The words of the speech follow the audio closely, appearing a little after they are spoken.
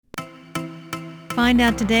Find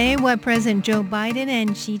out today what President Joe Biden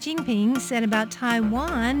and Xi Jinping said about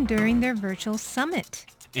Taiwan during their virtual summit.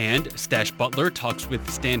 And Stash Butler talks with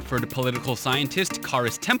Stanford political scientist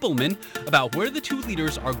Karis Templeman about where the two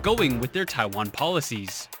leaders are going with their Taiwan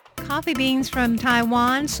policies. Coffee beans from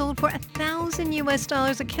Taiwan sold for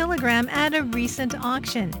 $1,000 a kilogram at a recent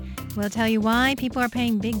auction. We'll tell you why people are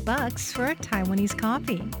paying big bucks for Taiwanese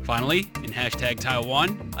coffee. Finally, in hashtag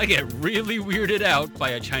Taiwan, I get really weirded out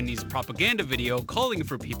by a Chinese propaganda video calling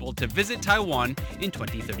for people to visit Taiwan in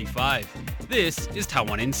 2035. This is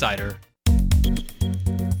Taiwan Insider.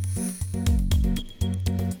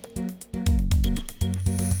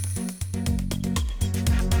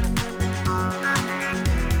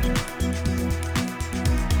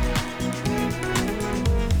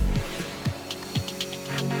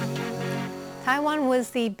 Taiwan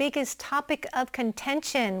was the biggest topic of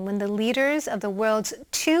contention when the leaders of the world's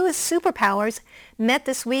two superpowers met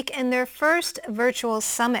this week in their first virtual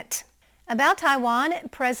summit. About Taiwan,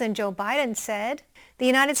 President Joe Biden said, "The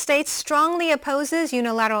United States strongly opposes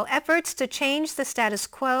unilateral efforts to change the status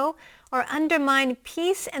quo or undermine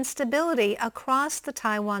peace and stability across the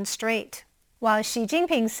Taiwan Strait." While Xi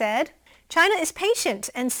Jinping said, "China is patient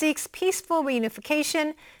and seeks peaceful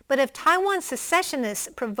reunification, but if Taiwan secessionists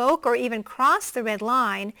provoke or even cross the red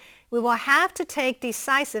line, we will have to take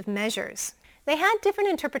decisive measures." They had different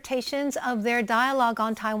interpretations of their dialogue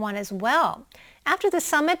on Taiwan as well. After the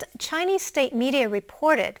summit, Chinese state media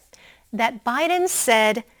reported that Biden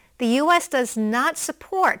said the U.S. does not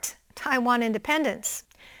support Taiwan independence.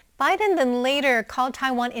 Biden then later called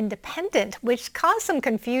Taiwan independent, which caused some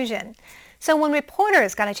confusion. So when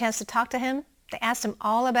reporters got a chance to talk to him, they asked him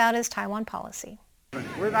all about his Taiwan policy.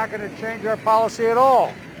 We're not going to change our policy at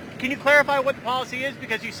all. Can you clarify what the policy is?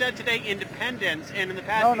 Because you said today independence, and in the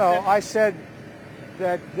past I said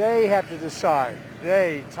that they have to decide.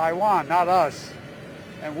 They, Taiwan, not us.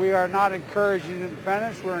 And we are not encouraging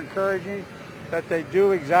independence. We're encouraging that they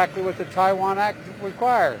do exactly what the Taiwan Act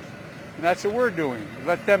requires. And that's what we're doing.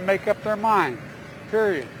 Let them make up their mind,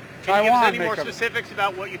 period. Can you give us any more specifics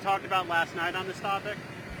about what you talked about last night on this topic?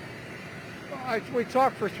 We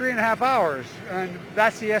talked for 3.5 hours, and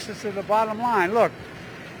that's the essence of the bottom line. Look,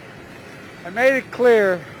 I made it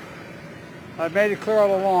clear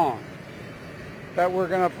all along that we're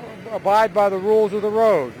going to abide by the rules of the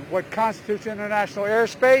road. What constitutes international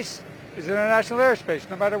airspace is international airspace,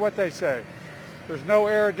 no matter what they say. There's no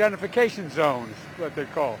air identification zones, what they're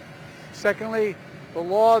called. Secondly, the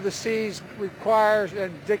law of the seas requires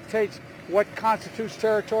and dictates what constitutes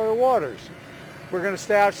territorial waters. We're going to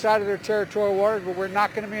stay outside of their territorial waters, but we're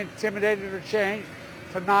not going to be intimidated or changed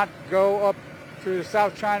to not go up through the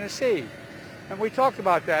South China Sea. And we talked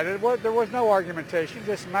about that. There was no argumentation,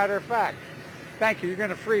 just a matter of fact. Thank you. You're going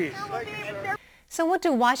to freeze. So what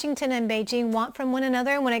do Washington and Beijing want from one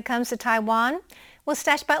another when it comes to Taiwan? Well,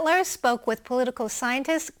 Stash Butler spoke with political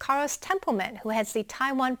scientist Karis Templeman, who heads the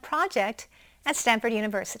Taiwan Project at Stanford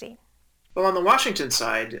University. Well, on the Washington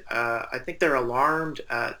side, I think they're alarmed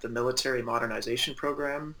at the military modernization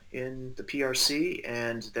program in the PRC,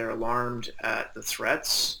 and they're alarmed at the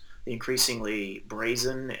threats, the increasingly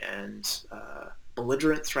brazen and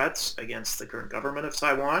belligerent threats against the current government of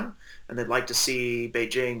Taiwan, and they'd like to see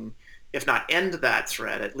Beijing, if not end that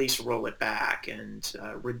threat, at least roll it back and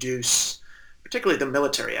reduce particularly the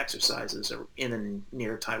military exercises in and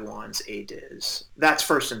near Taiwan's ADIZ. That's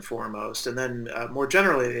first and foremost. And then more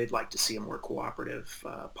generally, they'd like to see a more cooperative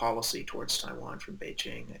policy towards Taiwan from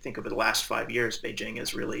Beijing. I think over the last 5 years, Beijing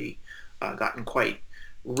has really gotten quite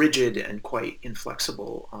rigid and quite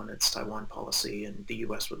inflexible on its Taiwan policy, and the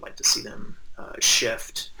U.S. would like to see them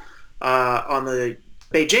shift. On the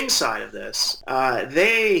Beijing side of this,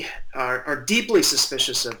 they are deeply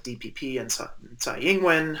suspicious of DPP and Tsai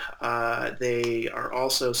Ing-wen. They are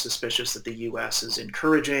also suspicious that the U.S. is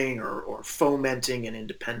encouraging or fomenting an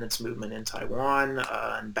independence movement in Taiwan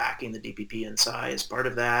and backing the DPP and Tsai as part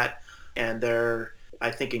of that. And they're,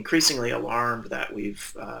 I think, increasingly alarmed that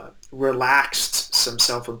we've relaxed some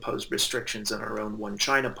self-imposed restrictions in our own One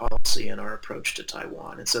China policy and our approach to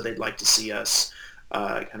Taiwan. And so they'd like to see us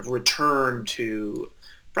kind of return to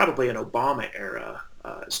probably an Obama-era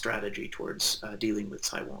strategy towards dealing with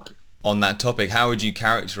Taiwan. On that topic, how would you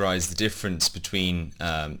characterize the difference between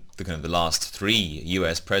the last three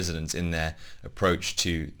U.S. presidents in their approach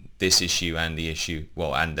to this issue and the issue,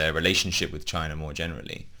 and their relationship with China more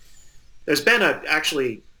generally? There's been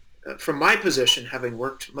actually, from my position, having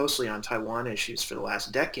worked mostly on Taiwan issues for the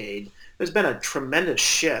last decade, there's been a tremendous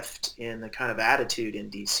shift in the kind of attitude in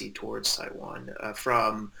D.C. towards Taiwan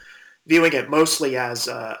from viewing it mostly as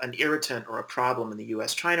an irritant or a problem in the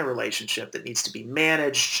U.S.-China relationship that needs to be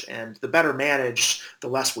managed, and the better managed, the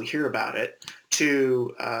less we hear about it,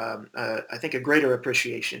 to, I think, a greater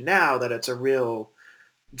appreciation now that it's a real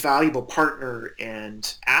valuable partner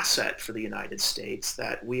and asset for the United States,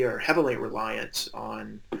 that we are heavily reliant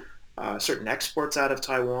on certain exports out of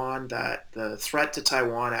Taiwan, that the threat to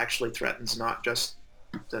Taiwan actually threatens not just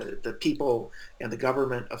the people and the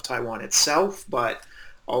government of Taiwan itself, but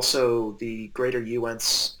also the greater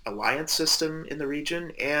U.S. alliance system in the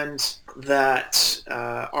region, and that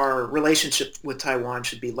our relationship with Taiwan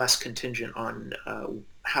should be less contingent on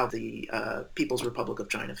how the People's Republic of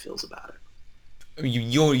China feels about it.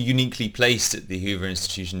 You're uniquely placed at the Hoover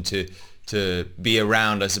Institution to be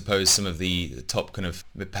around, I suppose, some of the top kind of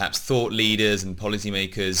perhaps thought leaders and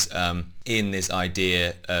policymakers in this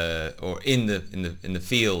idea or in the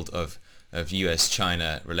field of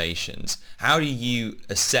U.S.-China relations. How do you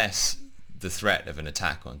assess the threat of an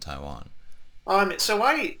attack on Taiwan? I'm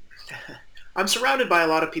surrounded by a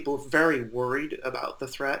lot of people very worried about the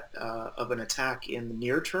threat of an attack in the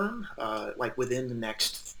near term, like within the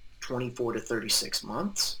next 24 to 36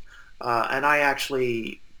 months. And I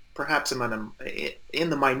actually perhaps am in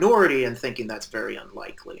the minority in thinking that's very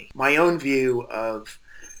unlikely. My own view of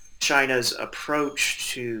China's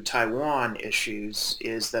approach to Taiwan issues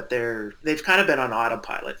is that they've kind of been on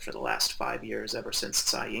autopilot for the last 5 years, ever since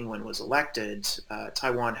Tsai Ing-wen was elected.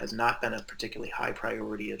 Taiwan has not been a particularly high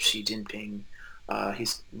priority of Xi Jinping.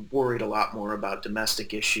 He's worried a lot more about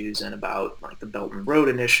domestic issues and about like the Belt and Road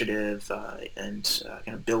Initiative and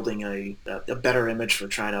kind of building a better image for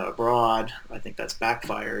China abroad. I think that's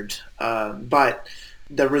backfired. But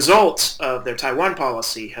the result of their Taiwan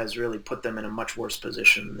policy has really put them in a much worse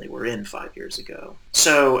position than they were in 5 years ago.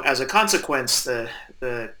 So as a consequence, the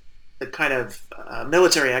kind of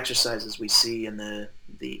military exercises we see in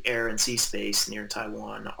the air and sea space near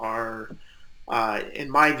Taiwan are, in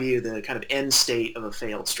my view, the kind of end state of a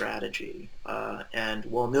failed strategy. And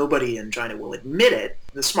while nobody in China will admit it,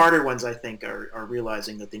 the smarter ones, I think, are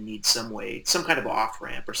realizing that they need some kind of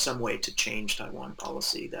off-ramp or some way to change Taiwan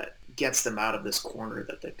policy that gets them out of this corner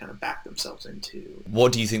that they've kind of backed themselves into.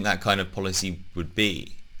 What do you think that kind of policy would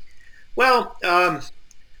be? Well,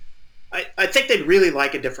 I think they'd really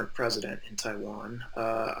like a different president in Taiwan.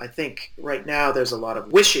 I think right now there's a lot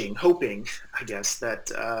of hoping, I guess, that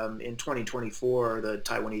in 2024 the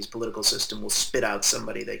Taiwanese political system will spit out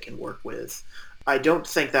somebody they can work with. I don't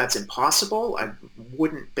think that's impossible. I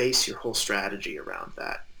wouldn't base your whole strategy around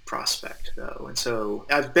that prospect, though. And so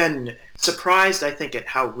I've been surprised, I think, at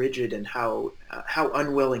how rigid and how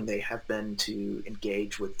unwilling they have been to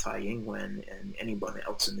engage with Tsai Ing-wen and anyone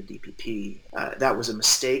else in the DPP. That was a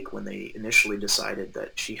mistake when they initially decided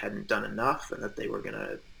that she hadn't done enough and that they were going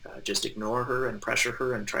to just ignore her and pressure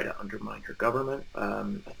her and try to undermine her government.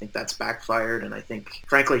 I think that's backfired, and I think,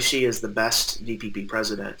 frankly, she is the best DPP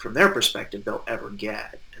president from their perspective they'll ever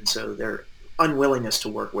get. And so their unwillingness to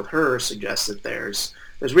work with her suggests that there's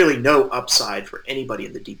really no upside for anybody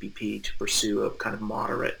in the DPP to pursue a kind of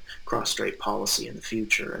moderate cross-strait policy in the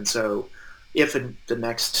future. And so if the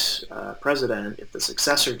next president, if the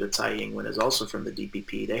successor to Tsai Ing-wen is also from the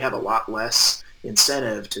DPP, they have a lot less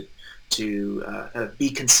incentive to kind of be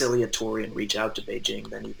conciliatory and reach out to Beijing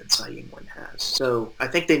than even Tsai Ing-wen has. So I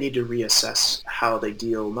think they need to reassess how they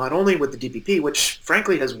deal not only with the DPP, which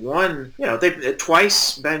frankly has won, they've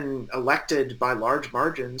twice been elected by large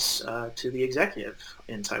margins to the executive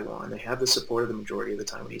in Taiwan. They have the support of the majority of the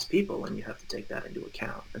Taiwanese people, and you have to take that into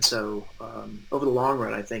account. And so over the long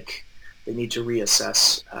run, I think they need to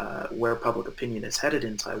reassess where public opinion is headed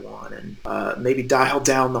in Taiwan and maybe dial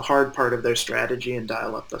down the hard part of their strategy and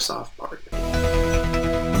dial up the soft part.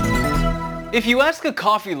 If you ask a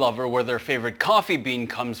coffee lover where their favorite coffee bean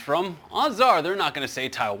comes from, odds are they're not going to say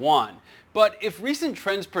Taiwan. But if recent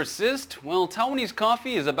trends persist, well, Taiwanese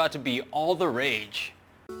coffee is about to be all the rage.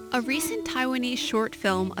 A recent Taiwanese short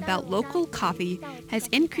film about local coffee has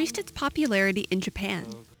increased its popularity in Japan.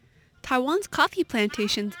 Taiwan's coffee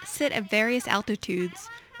plantations sit at various altitudes,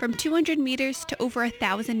 from 200 meters to over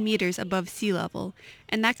 1,000 meters above sea level,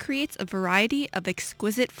 and that creates a variety of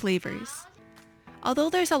exquisite flavors. Although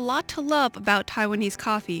there's a lot to love about Taiwanese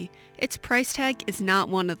coffee, its price tag is not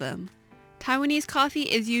one of them. Taiwanese coffee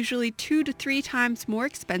is usually 2 to 3 times more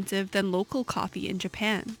expensive than local coffee in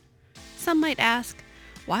Japan. Some might ask,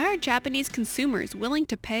 why are Japanese consumers willing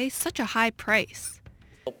to pay such a high price?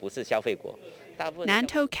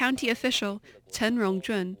 Nantou County official Chen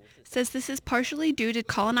Rongjun says this is partially due to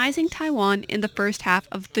colonizing Taiwan in the first half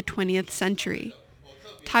of the 20th century.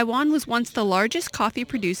 Taiwan was once the largest coffee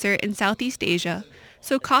producer in Southeast Asia,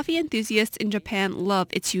 so coffee enthusiasts in Japan love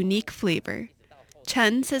its unique flavor.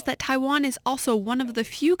 Chen says that Taiwan is also one of the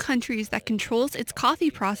few countries that controls its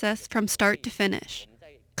coffee process from start to finish.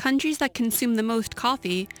 Countries that consume the most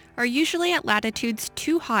coffee are usually at latitudes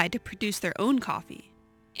too high to produce their own coffee.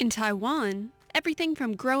 In Taiwan, everything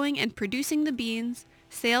from growing and producing the beans,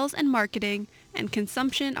 sales and marketing, and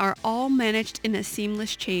consumption are all managed in a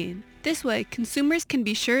seamless chain. This way, consumers can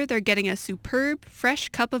be sure they're getting a superb, fresh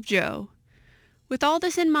cup of joe. With all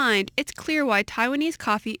this in mind, it's clear why Taiwanese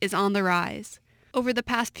coffee is on the rise. Over the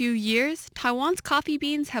past few years, Taiwan's coffee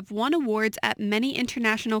beans have won awards at many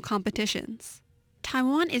international competitions.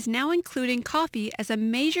 Taiwan is now including coffee as a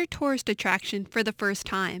major tourist attraction for the first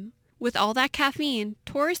time. With all that caffeine,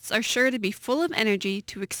 tourists are sure to be full of energy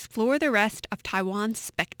to explore the rest of Taiwan's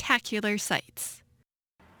spectacular sights.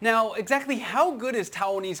 Now, exactly how good is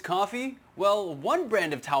Taiwanese coffee? Well, one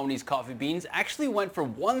brand of Taiwanese coffee beans actually went for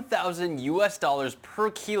 $1,000 per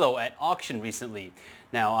kilo at auction recently.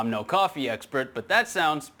 Now, I'm no coffee expert, but that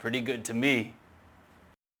sounds pretty good to me.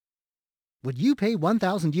 Would you pay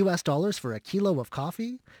 $1,000 for a kilo of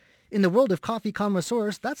coffee? In the world of coffee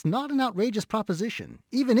connoisseurs, that's not an outrageous proposition,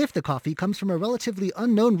 even if the coffee comes from a relatively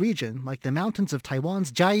unknown region like the mountains of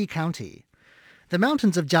Taiwan's Jiayi County. The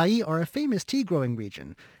mountains of Jiayi are a famous tea-growing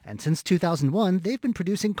region, and since 2001, they've been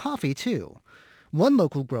producing coffee too. One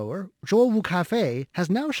local grower, Zhuowu Cafe, has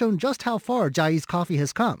now shown just how far Jiayi's coffee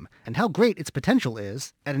has come, and how great its potential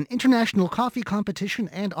is, at an international coffee competition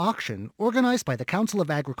and auction organized by the Council of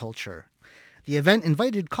Agriculture. The event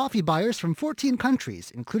invited coffee buyers from 14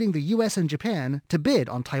 countries, including the US and Japan, to bid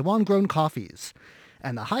on Taiwan-grown coffees.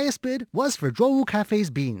 And the highest bid was for Zhuowu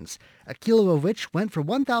Cafe's beans, a kilo of which went for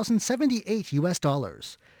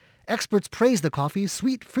 $1,078. Experts praise the coffee's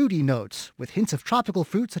sweet, fruity notes, with hints of tropical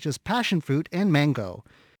fruit such as passion fruit and mango.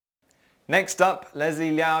 Next up,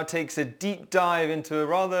 Leslie Liao takes a deep dive into a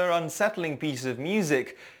rather unsettling piece of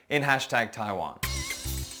music in #Taiwan.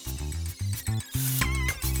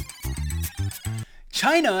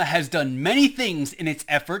 China has done many things in its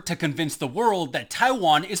effort to convince the world that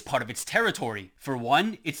Taiwan is part of its territory. For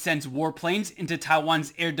one, it sends warplanes into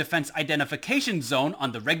Taiwan's air defense identification zone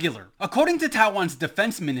on the regular. According to Taiwan's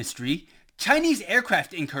defense ministry, Chinese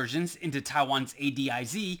aircraft incursions into Taiwan's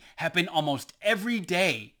ADIZ happen almost every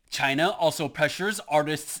day. China also pressures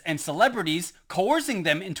artists and celebrities, coercing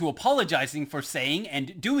them into apologizing for saying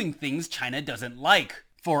and doing things China doesn't like.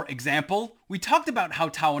 For example, we talked about how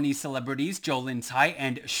Taiwanese celebrities Zhou Lincai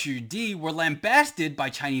and Xu Di were lambasted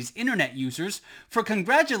by Chinese internet users for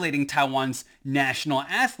congratulating Taiwan's national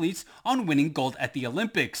athletes on winning gold at the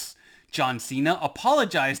Olympics. John Cena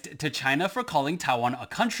apologized to China for calling Taiwan a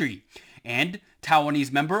country. And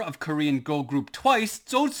Taiwanese member of Korean girl group Twice,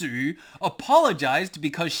 Zhou Ziyu, apologized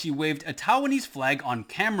because she waved a Taiwanese flag on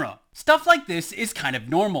camera. Stuff like this is kind of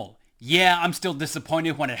normal. Yeah, I'm still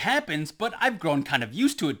disappointed when it happens, but I've grown kind of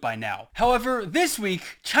used to it by now. However, this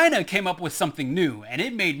week, China came up with something new, and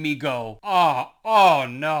it made me go, oh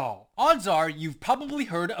no. Odds are you've probably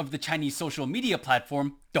heard of the Chinese social media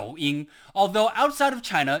platform Douyin, although outside of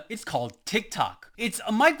China, it's called TikTok. It's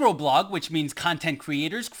a microblog, which means content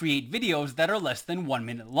creators create videos that are less than 1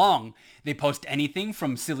 minute long. They post anything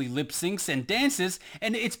from silly lip syncs and dances,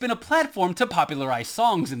 and it's been a platform to popularize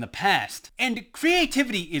songs in the past. And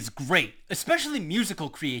creativity is great, especially musical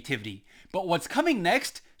creativity. But what's coming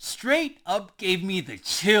next straight up gave me the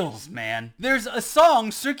chills, man. There's a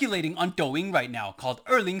song circulating on Douyin right now called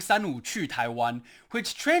 2035去台湾,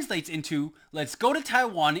 which translates into Let's go to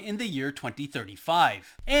Taiwan in the year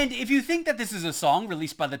 2035. And if you think that this is a song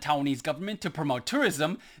released by the Taiwanese government to promote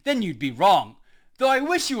tourism, then you'd be wrong. Though I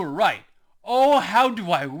wish you were right. Oh, how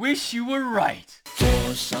do I wish you were right.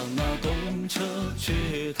 坐上那公车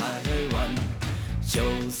去台湾，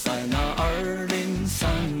就在那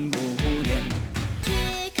2035年。去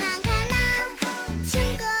看看那青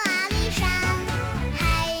格阿里山，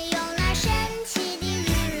还有那神奇的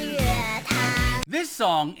日月潭。 This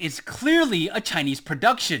song is clearly a Chinese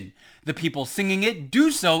production. The people singing it do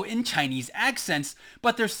so in Chinese accents,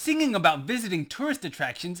 but they're singing about visiting tourist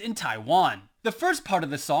attractions in Taiwan. The first part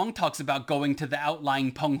of the song talks about going to the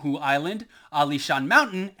outlying Penghu Island, Alishan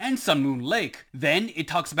Mountain, and Sun Moon Lake. Then it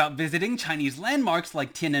talks about visiting Chinese landmarks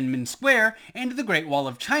like Tiananmen Square and the Great Wall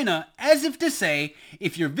of China, as if to say,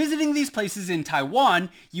 if you're visiting these places in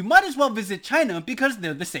Taiwan, you might as well visit China because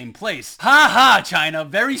they're the same place. Ha ha, China,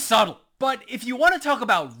 very subtle. But if you want to talk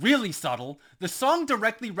about really subtle, the song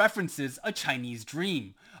directly references a Chinese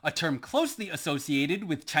dream. a term closely associated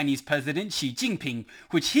with Chinese President Xi Jinping,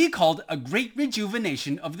 which he called a great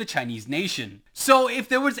rejuvenation of the Chinese nation. So if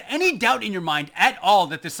there was any doubt in your mind at all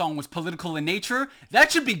that this song was political in nature,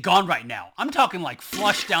 that should be gone right now. I'm talking like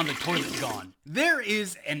flush down the toilet gone. There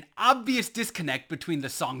is an obvious disconnect between the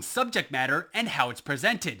song's subject matter and how it's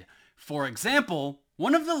presented. For example,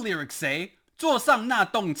 one of the lyrics say, 坐上那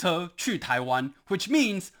动车去台湾, which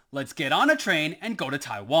means, let's get on a train and go to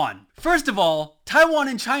Taiwan. First of all, Taiwan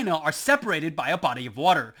and China are separated by a body of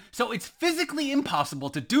water, so it's physically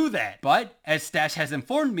impossible to do that. But, as Stash has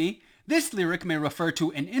informed me, this lyric may refer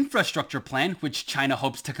to an infrastructure plan which China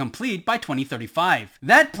hopes to complete by 2035.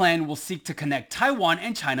 That plan will seek to connect Taiwan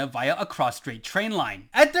and China via a cross-strait train line.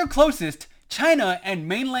 At their closest, China and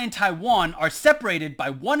mainland Taiwan are separated by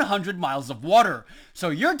 100 miles of water. So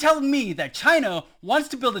you're telling me that China wants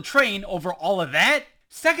to build a train over all of that?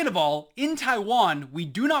 Second of all, in Taiwan, we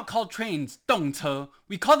do not call trains 动车,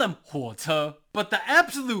 we call them 火车. But the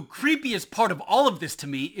absolute creepiest part of all of this to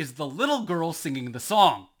me is the little girl singing the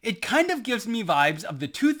song. It kind of gives me vibes of the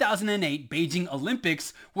 2008 Beijing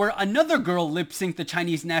Olympics, where another girl lip-synced the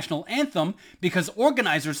Chinese national anthem because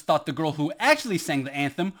organizers thought the girl who actually sang the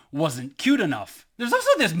anthem wasn't cute enough. There's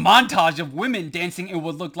also this montage of women dancing in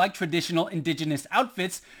what look like traditional indigenous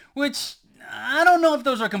outfits, which I don't know if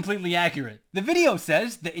those are completely accurate. The video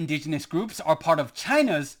says the indigenous groups are part of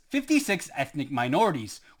China's 56 ethnic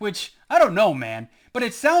minorities, which, I don't know, man, but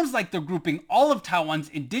it sounds like they're grouping all of Taiwan's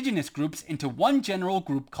indigenous groups into one general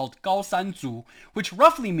group called Gaosanzu, which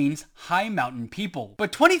roughly means high mountain people.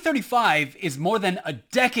 But 2035 is more than a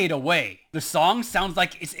decade away. The song sounds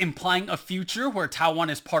like it's implying a future where Taiwan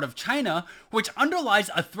is part of China, which underlies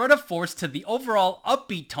a threat of force to the overall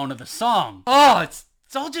upbeat tone of the song. Oh, it's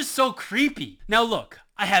all just so creepy. Now look,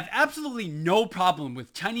 I have absolutely no problem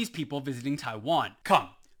with Chinese people visiting Taiwan. Come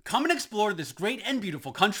and explore this great and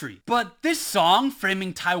beautiful country. But this song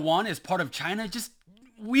framing Taiwan as part of China just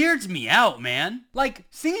weirds me out, man. Like,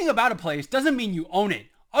 singing about a place doesn't mean you own it.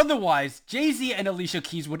 Otherwise, Jay-Z and Alicia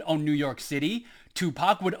Keys would own New York City,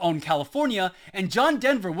 Tupac would own California, and John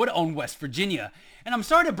Denver would own West Virginia. And I'm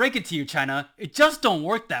sorry to break it to you, China, it just don't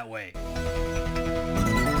work that way.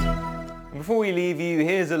 Before we leave you,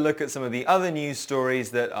 here's a look at some of the other news stories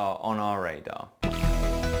that are on our radar.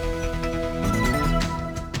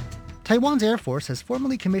 Taiwan's Air Force has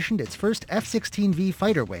formally commissioned its first F-16V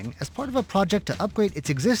fighter wing as part of a project to upgrade its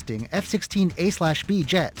existing F-16A/B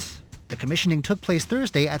jets. The commissioning took place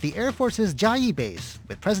Thursday at the Air Force's Jiayi base,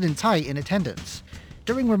 with President Tsai in attendance.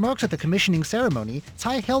 During remarks at the commissioning ceremony,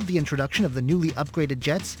 Tsai hailed the introduction of the newly upgraded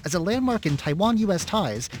jets as a landmark in Taiwan-US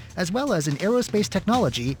ties, as well as in aerospace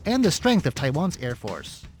technology and the strength of Taiwan's Air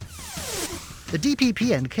Force. The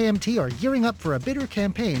DPP and KMT are gearing up for a bitter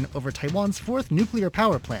campaign over Taiwan's fourth nuclear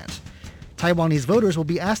power plant. Taiwanese voters will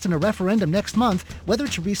be asked in a referendum next month whether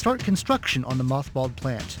to restart construction on the mothballed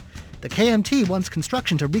plant. The KMT wants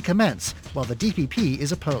construction to recommence, while the DPP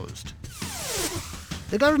is opposed.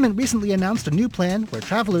 The government recently announced a new plan where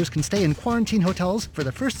travelers can stay in quarantine hotels for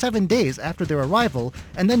the first 7 days after their arrival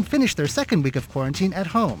and then finish their second week of quarantine at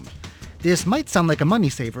home. This might sound like a money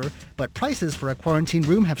saver, but prices for a quarantine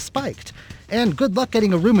room have spiked. And good luck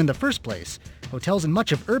getting a room in the first place. Hotels in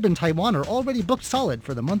much of urban Taiwan are already booked solid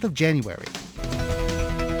for the month of January.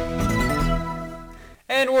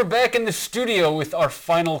 And we're back in the studio with our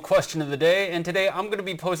final question of the day. And today I'm going to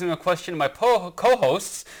be posing a question to my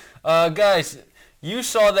co-hosts. Guys, you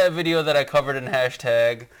saw that video that I covered in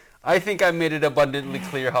hashtag. I think I made it abundantly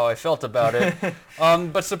clear how I felt about it.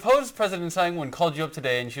 But suppose President Tsai Ing-wen called you up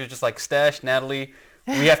today and she was just like, Stash, Natalie,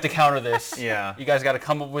 we have to counter this. Yeah. You guys got to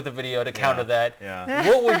come up with a video to counter that. Yeah.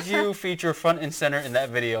 What would you feature front and center in that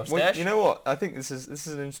video, Stash? Well, you know what? I think this is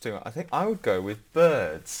an interesting one. I think I would go with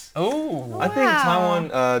birds. Oh. I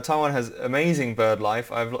think Taiwan has amazing bird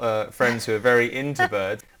life. I have friends who are very into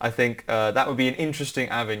birds. I think that would be an interesting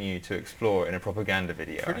avenue to explore in a propaganda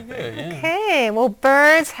video. Pretty good, yeah. Okay, well,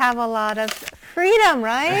 birds have a lot of freedom,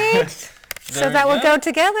 right? So that would go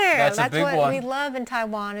together. That's a big what one. we love in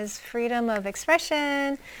Taiwan is freedom of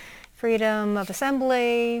expression, freedom of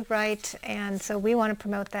assembly, right? And so we want to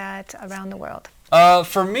promote that around the world.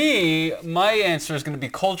 For me, my answer is going to be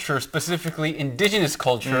culture, specifically indigenous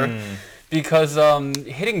culture. Because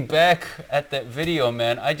hitting back at that video,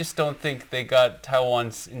 man, I just don't think they got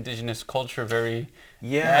Taiwan's indigenous culture very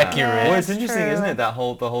accurate. Well, it's interesting, isn't it? The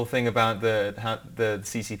whole thing about how the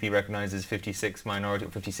CCP recognizes 56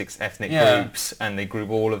 ethnic groups, and they group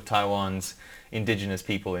all of Taiwan's indigenous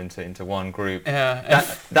people into one group. Yeah.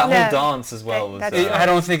 That whole dance as well was... I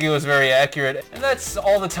don't think it was very accurate. And that's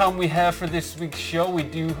all the time we have for this week's show. We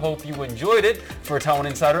do hope you enjoyed it. For Taiwan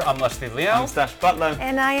Insider, I'm Leslie Liao. I'm Stash Butler.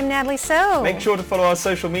 And I am Natalie So. Make sure to follow our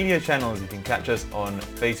social media channels. You can catch us on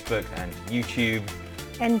Facebook and YouTube.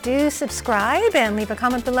 And do subscribe and leave a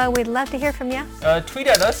comment below. We'd love to hear from you. Tweet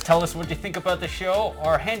at us. Tell us what you think about the show.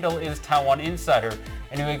 Our handle is Taiwan Insider.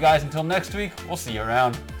 Anyway, guys, until next week, we'll see you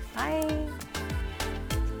around. Bye.